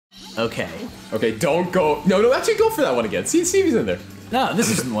Okay. Okay, don't go. No, actually go for that one again. See if he's in there. No, this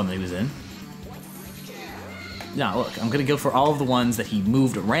isn't the one that he was in. No, look, I'm gonna go for all of the ones that he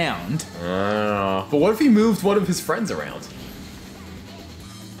moved around. But what if he moved one of his friends around?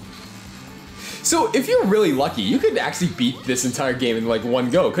 So if you're really lucky, you could actually beat this entire game in like one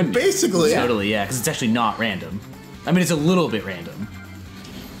go, couldn't you? Basically, Totally, yeah, because it's actually not random. I mean, it's a little bit random.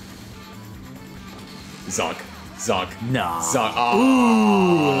 Zonk. Zonk. Nah. Zonk. Oh.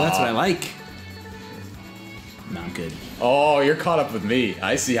 Ooh, that's what I like. Not good. Oh, you're caught up with me.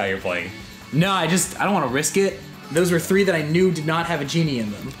 I see how you're playing. No, I don't want to risk it. Those were 3 that I knew did not have a genie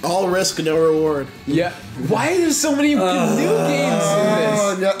in them. all risk, no reward. Yeah. Why are there so many new games in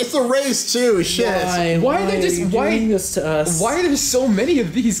this? No, it's a race too. Shit. Why are there just doing this to us? Why are there so many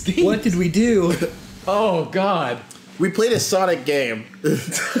of these games? What did we do? Oh God. We played a Sonic game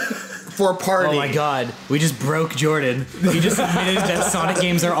for a party. Oh my God, we just broke Jordan. He just admitted that Sonic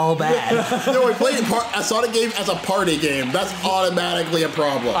games are all bad. No, we played a Sonic game as a party game. That's automatically a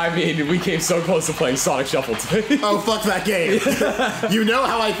problem. I mean, we came so close to playing Sonic Shuffle today. Oh, fuck that game. You know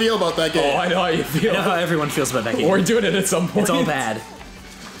how I feel about that game. Oh, I know how you feel. I know how everyone feels about that game. We're doing it at some point. It's all bad.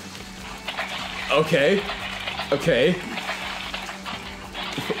 Okay. Okay.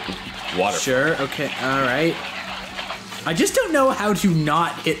 Water. Sure, okay, alright. I just don't know how to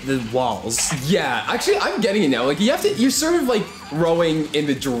not hit the walls. Yeah, actually, I'm getting it now. Like, you're sort of like rowing in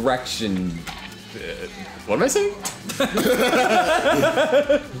the direction. What am I saying?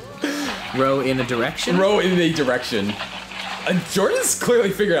 Row in a direction? Row in a direction. Jordan's clearly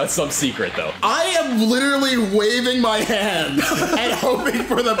figured out some secret, though. I am literally waving my hand and hoping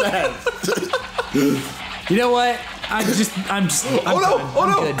for the best. You know what? I'm just. Oh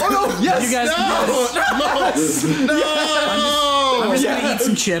no! Yes! You guys I'm just gonna eat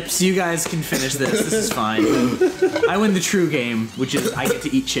some chips. You guys can finish this. This is fine. I win the true game, which is I get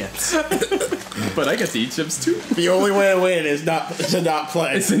to eat chips. But I get to eat chips too. The only way to win is to not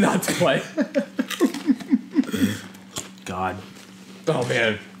play. It's not to play. God. Oh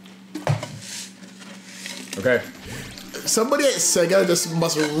man. Okay. Somebody at Sega just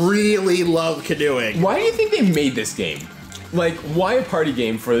must really love canoeing. Why do you think they made this game? Like, why a party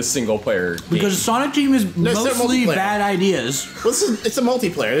game for the single player game? Because Sonic Team is it's mostly multiplayer. bad ideas. Well, it's a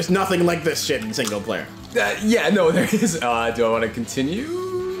multiplayer. There's nothing like this shit in single player. Yeah, no, there is. Do I want to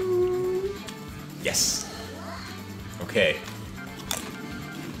continue? Yes. Okay.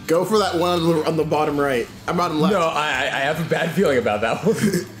 Go for that one on the bottom right. I'm bottom left. No, I have a bad feeling about that one.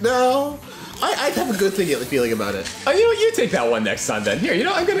 No. I have a good feeling about it. You know what? You take that one next time then. Here, you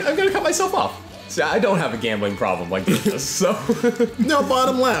know, I'm gonna cut myself off. See, I don't have a gambling problem like this, so. No,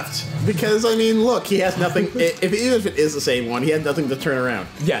 bottom left. Because I mean, look, he has nothing. Even if it is the same one, he has nothing to turn around.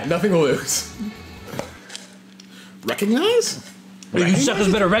 Yeah, nothing to lose. Recognize? You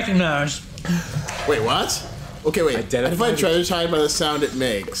suckers better recognize. Wait, what? Okay, wait. Identify treasure time by the sound it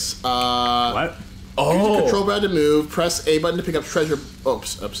makes. What? Use the control pad to move. Press A button to pick up treasure.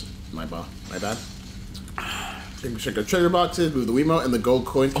 Oops. My bad. Check the treasure boxes, move the Wiimote, and the gold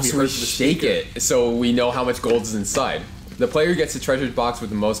coins can be So heard we from the shake speaker. it so we know how much gold is inside. The player who gets the treasure box with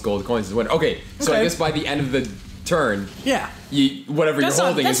the most gold coins is the winner. Okay, so I guess by the end of the turn, Yeah. whatever you're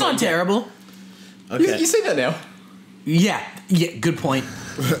holding That's is not like, terrible. Okay. You say that now. Yeah, good point.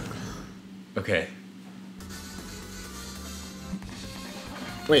 Okay.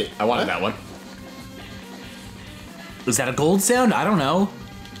 Wait, I wanted that one. Was that a gold sound? I don't know.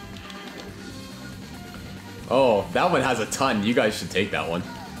 Oh, that one has a ton. You guys should take that one.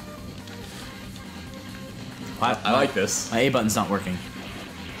 I like this. My A button's not working.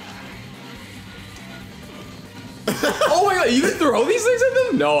 Oh my god, you can throw these things at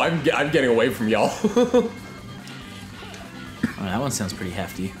them? No, I'm getting away from y'all. Oh, that one sounds pretty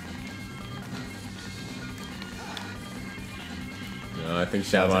hefty. No, I think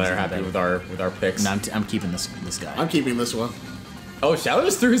Shadow and I are happy with our picks. No, I'm keeping this guy. I'm keeping this one. Oh, Shadow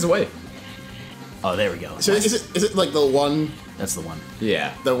just threw his away. Oh, there we go. So is it like the one That's the one.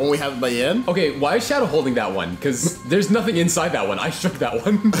 Yeah. we have by the end? Okay, why is Shadow holding that one? Because there's nothing inside that one. I shook that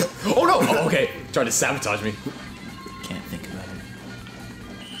one. Oh no! Oh, okay. Trying to sabotage me. Can't think about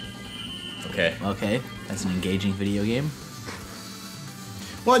it. Okay. Okay, that's an engaging video game.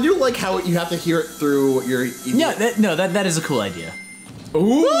 Well, I do like how you have to hear it through your. Yeah, that is a cool idea.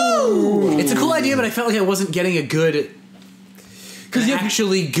 Ooh! It's a cool idea, but I felt like I wasn't getting a good,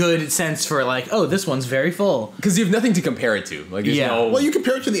 actually good sense for like, oh, this one's very full. Because you have nothing to compare it to. Like, there's Yeah. no. Well, you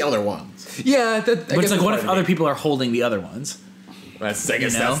compare it to the other ones. Yeah, But it's like, what if other people are holding the other ones? I guess you know?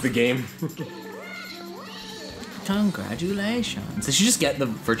 that's the game. Congratulations! Did you just get the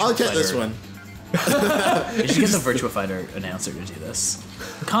virtual I'll get fighter? this one. You should get the Virtua Fighter announcer to do this.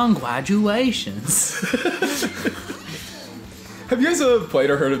 Congratulations. Have you guys played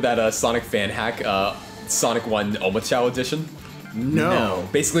or heard of that Sonic fan hack, Sonic 1 Omochao edition? No.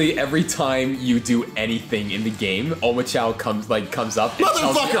 Basically, every time you do anything in the game, Omochao comes up.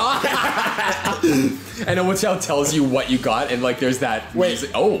 Motherfucker! And Omochao tells you what you got, and like there's that. Wait.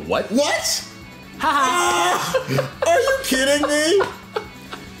 Music. Oh, what? What? Are you kidding me?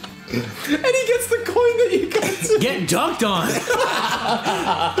 And he gets the coin that you got. Get dunked on.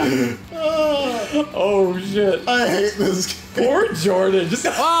 Oh shit! I hate this game. Poor Jordan. Just.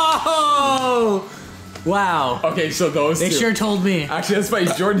 Oh! Wow. Okay, so those They two. sure told me. Actually, that's funny.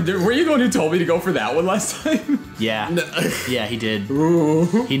 Jordan, were you the one who told me to go for that one last time? Yeah. Yeah, he did. Ooh.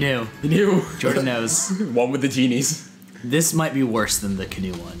 He knew. You knew. Jordan knows. One with the genies. This might be worse than the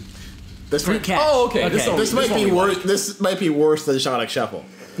canoe one. This Fruit might, catch. Oh, okay. Okay. this might be worse. This might be worse than Sonic Shuffle.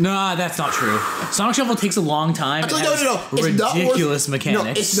 No, that's not true. Sonic Shuffle takes a long time. Actually, It no. has It's not worse. ridiculous mechanics. No,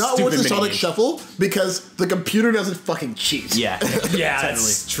 it's not Stupid worse than Sonic minigames. Shuffle because the computer doesn't fucking cheat. Yeah. Yeah, Totally.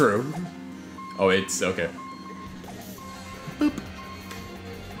 it's true. Oh, it's okay. Boop.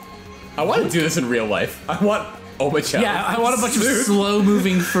 I want to do this in real life. I want Omochao. Yeah, I want a bunch of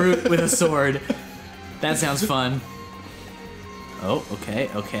slow-moving fruit with a sword. That sounds fun. Oh,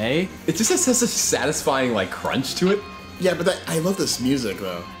 okay. It just has such a satisfying like crunch to it. Yeah, but I love this music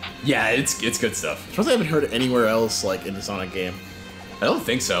though. Yeah, it's good stuff. Suppose I haven't heard it anywhere else like in the Sonic game. I don't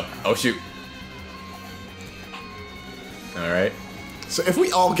think so. Oh shoot. All right. So if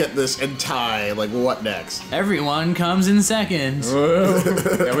we all get this and tie, like what next? Everyone comes in second.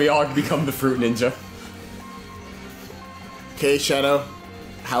 And we all become the fruit ninja. Okay, Shadow.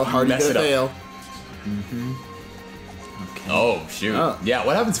 How hard are you Mess gonna it up. fail? Okay. Oh shoot. Oh. Yeah.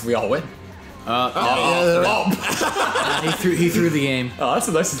 What happens if we all win? Yeah, He threw the game. Oh, that's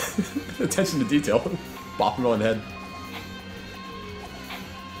a nice attention to detail. Bop him on the head.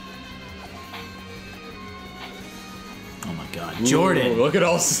 Oh my god. Jordan. Ooh, look at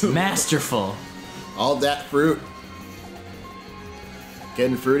all. Masterful. all that fruit.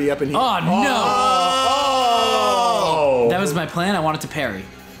 Getting fruity up in here. Oh no! Oh! That was my plan. I wanted to parry.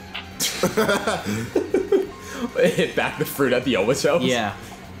 Hit back the fruit at the Omochao. Yeah.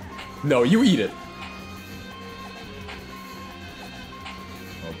 No, you eat it.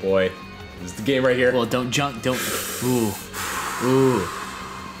 Oh boy. This is the game right here. Well, don't jump. Don't. Ooh.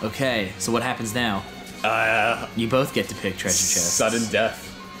 Okay. So what happens now? You both get to pick treasure chests. Sudden death.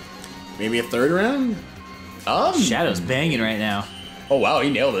 Maybe a third round? Shadow's banging right now. Oh wow, he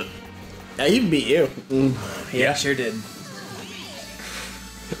nailed it. Yeah, he beat you. Yeah. sure did.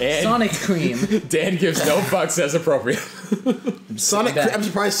 And Sonic Cream. Dan gives no fucks as appropriate. Sonic. back. I'm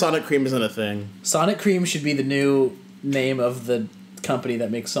surprised Sonic Cream isn't a thing. Sonic Cream should be the new name of the company that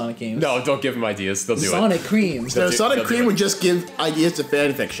makes Sonic games. No, don't give him ideas. They'll do Sonic Cream. So do- Sonic they'll do Cream it. would just give ideas to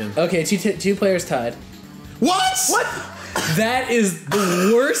fan fiction. Okay, two players tied. What? What? That is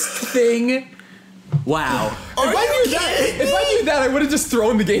the worst thing. Wow. Are If I you knew that, kidding if I me? knew that, I would have just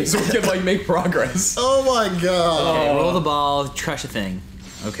thrown the game so we could like make progress. Oh my god. Okay, roll the ball, crush a thing.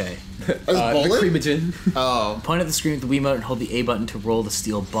 Okay. Is The bowling? Creamogen. Oh. Point at the screen with the Wiimote and hold the A button to roll the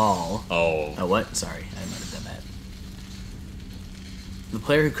steel ball. Oh. Oh, what? Sorry, I might have done that. The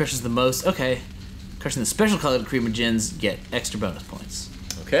player who crushes the most, okay. Crushing the special colored Creamogens get extra bonus points.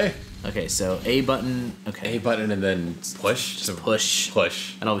 Okay. Okay, so A button, okay. A button and then push. So Push.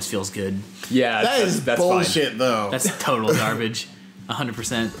 push. That always feels good. Yeah, That's fine. bullshit though. That's total garbage.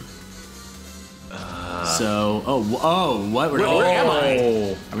 100%. So, what? Where am I?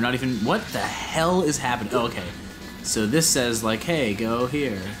 Oh. Are we not even, what the hell is happening? Oh, okay. So this says like, hey, go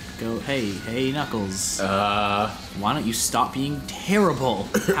here. Go, hey, Knuckles. Why don't you stop being terrible?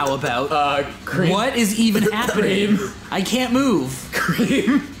 How about, Cream. what is even happening? Cream. I can't move.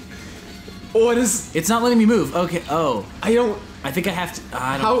 Cream. What is? It's not letting me move. Okay, oh. I don't. I think I have to,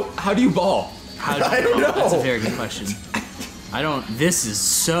 I don't, How do you ball? how I don't know. That's a very good question. I don't, this is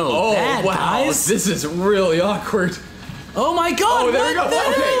so Oh bad, wow, guys. this is really awkward. Oh my god, Oh, there we go. what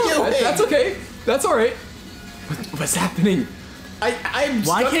the hell? Okay, that's okay. That's all right. What's happening? I'm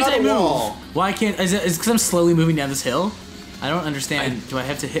Why stuck can't on I a move? wall. Why can't? Is it because I'm slowly moving down this hill? I don't understand. Do I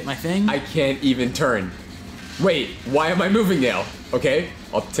have to hit my thing? I can't even turn. Wait, why am I moving now? Okay,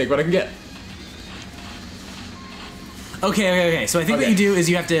 I'll take what I can get. Okay. So I think what Okay. you do is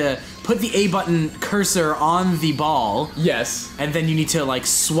you have to put the A button cursor on the ball, Yes. and then you need to like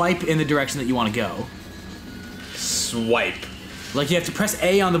swipe in the direction that you want to go. Swipe. Like you have to press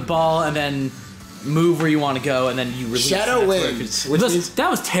A on the ball and then move where you want to go, and then you release. Shadow and that's where it wins, could- which Listen, means- that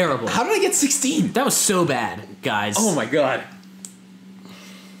was terrible. How did I get 16? That was so bad, guys. Oh my god.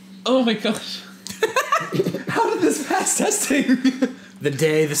 Oh my gosh. this pass testing? The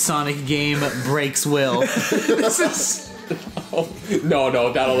day the Sonic game breaks Will. This is... Oh,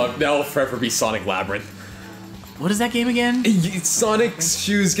 no, that'll forever be Sonic Labyrinth. What is that game again? Sonic's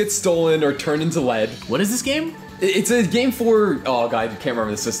shoes get stolen or turned into lead. What is this game? It's a game for, oh god, I can't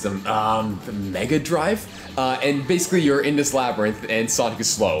remember the system, Mega Drive? And basically you're in this labyrinth and Sonic is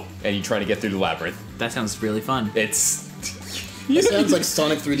slow, and you're trying to get through the labyrinth. That sounds really fun. It's... It sounds like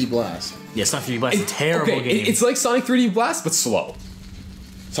Sonic 3D Blast. Yeah, Sonic 3D Blast is a terrible okay, game. It's like Sonic 3D Blast, but slow.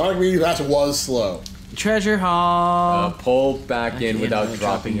 Sonic 3D Blast was slow. Treasure Hall. Pull back in without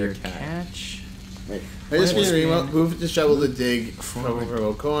dropping your catch. Wait. Just move the shovel to dig,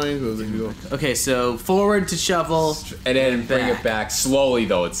 for coins, move the Google. Okay, so forward to shovel. And then bring it back slowly,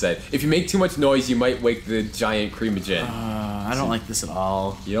 though, it said. If you make too much noise, you might wake the giant Creamogen. I don't like this at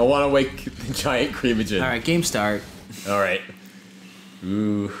all. You don't want to wake the giant Creamogen. Alright, game start. Alright.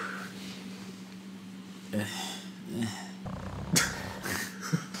 Ooh.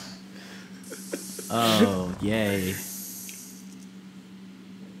 Oh, yay.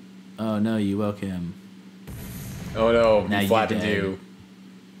 Oh no, you woke him. Oh no, Now you you're flattened dead. you.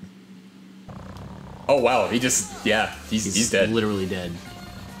 Oh wow, he just, yeah, he's dead. Literally dead.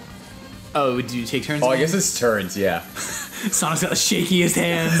 Oh, do you take turns? Oh, I again? guess it's turns, yeah. Sonic's got the shakiest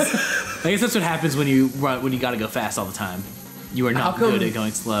hands. I guess that's what happens when you run, when you gotta go fast all the time. You are not good at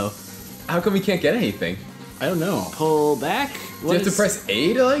going slow. How come we can't get anything? I don't know. Pull back? Do you have to press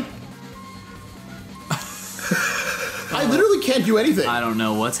A to, like? I literally can't do anything. I don't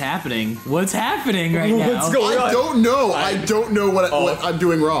know what's happening. What's happening right now? What's going on? I don't know. I don't know what I'm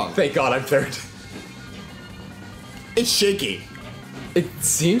doing wrong. Thank God I'm third. It's shaky. It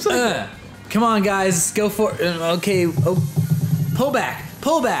seems like... Come on, guys. Go for it. Okay. Oh. Pull back.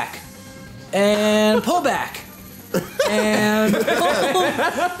 Pull back. And pull back. And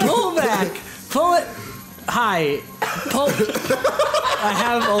pull back. Pull it. Hi. Pull. I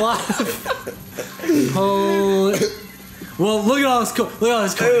have a lot of... Pull... Well, look at all this coins. Look at all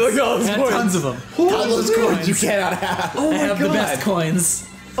this coins. Look at all this I have coins. Tons of them. All those coins you cannot have. Oh I my have God. the best coins.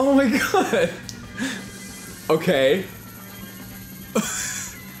 Oh my God. Okay.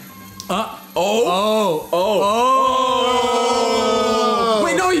 Oh.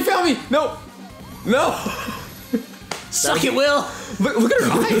 Wait, no, he found me. No. No. Suck it, Will. Look at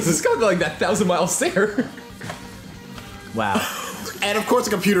her eyes. It's got like that 1,000-mile stare. Wow. And of course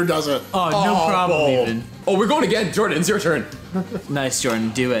the computer does it. Oh, no problem even. Oh, we're going again. Jordan, it's your turn. Nice,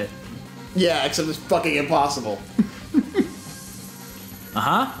 Jordan. Do it. Yeah, except it's fucking impossible.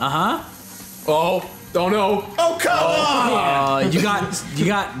 Oh, don't know. Oh, come on! You got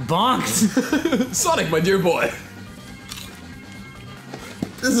bonked. Sonic, my dear boy.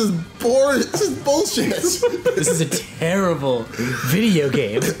 This is boring. This is bullshit. This is a terrible video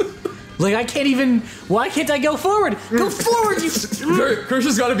game. Like, I can't even... Why can't I go forward? Go forward, you...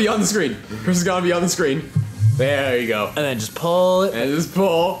 Kirsch's gotta be on the screen. Kirsch's gotta be on the screen. There you go. And then just pull it. And just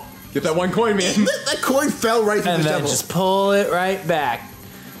pull. Get that one coin, man. That coin fell right through And the then shovel. just pull it right back.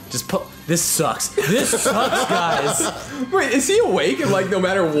 Just pull... This sucks. This sucks, guys. Wait, is he awake? And like, no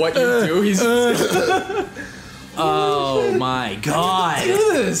matter what you do, he's... Oh my God. Look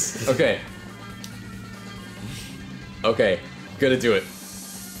at this. Okay. Okay. Gonna do it.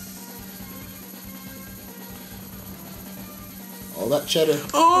 All that cheddar.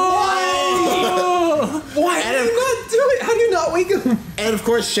 Oh! Why did you not do it? How do you not wake him? And of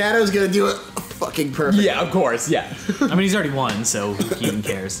course, Shadow's gonna do it fucking perfect. Yeah, of course, yeah. I mean, he's already won, so he even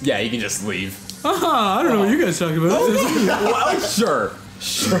cares. Yeah, you can just leave. I don't know what you guys talking about. Well, sure.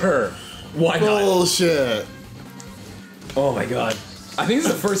 Sure. Why not? Bullshit. Oh my God. I think this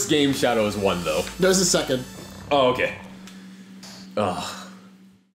is the first game Shadow has won, though. There's a second. Oh, okay. Ugh.